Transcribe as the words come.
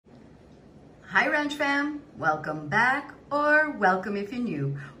Hi Ranch Fam, welcome back or welcome if you're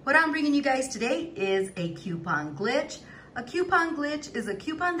new. What I'm bringing you guys today is a coupon glitch. A coupon glitch is a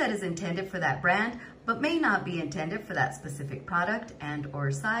coupon that is intended for that brand but may not be intended for that specific product and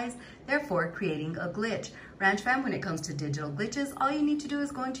or size, therefore creating a glitch. Ranch Fam, when it comes to digital glitches, all you need to do is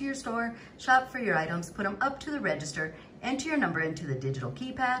go into your store, shop for your items, put them up to the register, enter your number into the digital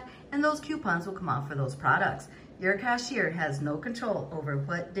keypad, and those coupons will come off for those products. Your cashier has no control over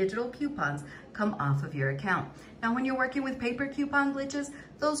what digital coupons come off of your account. Now, when you're working with paper coupon glitches,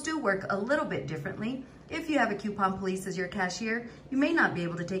 those do work a little bit differently. If you have a coupon police as your cashier, you may not be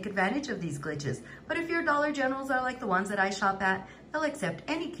able to take advantage of these glitches. But if your Dollar Generals are like the ones that I shop at, they'll accept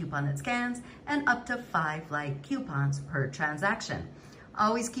any coupon that scans and up to 5 like coupons per transaction.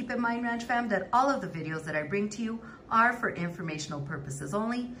 Always keep in mind, Ranch Fam, that all of the videos that I bring to you are for informational purposes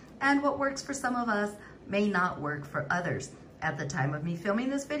only, and what works for some of us may not work for others. At the time of me filming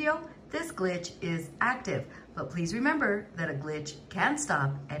this video, this glitch is active, but please remember that a glitch can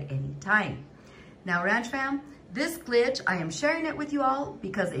stop at any time. Now, Ranch Fam, this glitch, I am sharing it with you all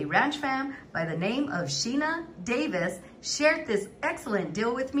because a Ranch Fam by the name of Sheena Davis shared this excellent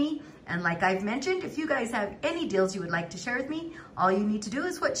deal with me. And like I've mentioned, if you guys have any deals you would like to share with me, all you need to do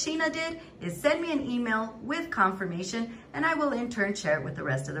is what Sheena did, is send me an email with confirmation, and I will in turn share it with the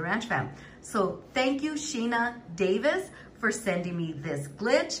rest of the Ranch Fam. So thank you, Sheena Davis, for sending me this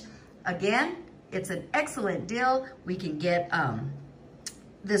glitch. Again, it's an excellent deal. We can get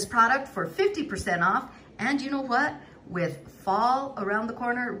this product for 50% off. And you know what? With fall around the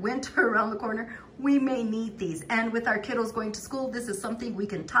corner, winter around the corner, we may need these. And with our kiddos going to school, this is something we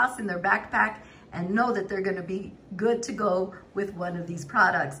can toss in their backpack and know that they're gonna be good to go with one of these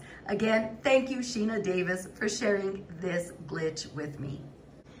products. Again, thank you, Sheena Davis, for sharing this glitch with me.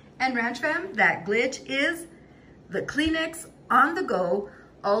 And Ranch Fam, that glitch is the Kleenex On The Go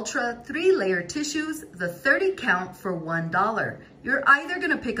Ultra 3-layer tissues, the 30 count for $1. You're either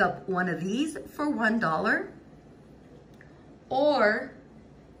gonna pick up one of these for $1, or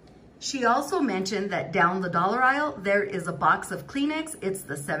she also mentioned that down the dollar aisle, there is a box of Kleenex. It's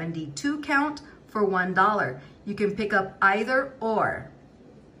the 72 count for $1. You can pick up either or,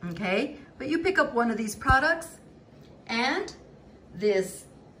 okay? But you pick up one of these products, and this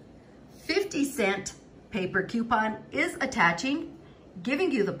 50-cent paper coupon is attaching,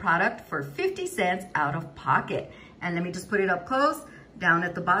 giving you the product for 50 cents out of pocket. And let me just put it up close. Down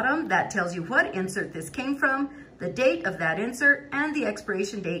at the bottom, that tells you what insert this came from, the date of that insert, and the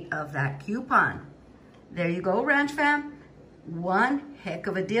expiration date of that coupon. There you go, Ranch Fam. One heck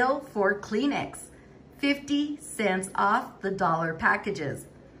of a deal for Kleenex. 50 cents off the dollar packages.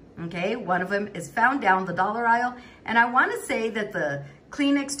 Okay, one of them is found down the dollar aisle. And I want to say that the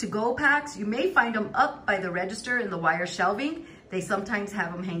Kleenex to-go packs, you may find them up by the register in the wire shelving. They sometimes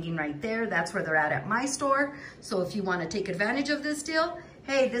have them hanging right there. That's where they're at my store. So if you want to take advantage of this deal,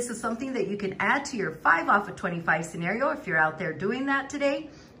 hey, this is something that you can add to your 5 off of 25 scenario. If you're out there doing that today,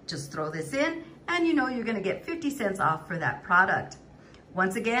 just throw this in and you know you're going to get 50 cents off for that product.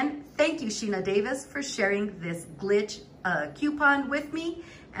 Once again, thank you, Sheena Davis, for sharing this glitch coupon with me.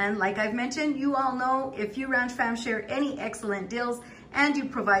 And like I've mentioned, you all know if you Ranch Fam share any excellent deals and you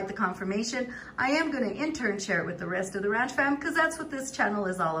provide the confirmation, I am going to in turn share it with the rest of the Ranch Fam, because that's what this channel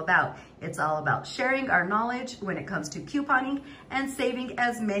is all about. It's all about sharing our knowledge when it comes to couponing and saving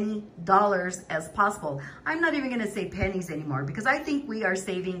as many dollars as possible. I'm not even going to say pennies anymore, because I think we are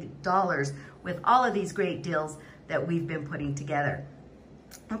saving dollars with all of these great deals that we've been putting together.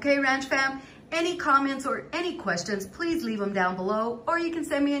 Okay, Ranch Fam, any comments or any questions, please leave them down below, or you can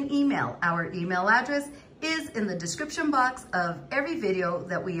send me an email. Our email address is in the description box of every video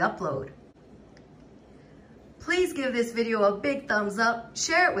that we upload. Please give this video a big thumbs up,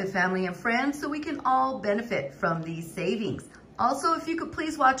 share it with family and friends so we can all benefit from these savings. Also, if you could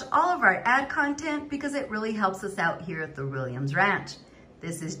please watch all of our ad content, because it really helps us out here at the Williams Ranch.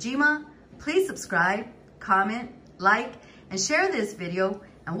 This is Jima. Please subscribe, comment, like, and share this video,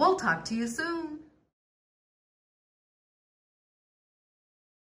 and we'll talk to you soon.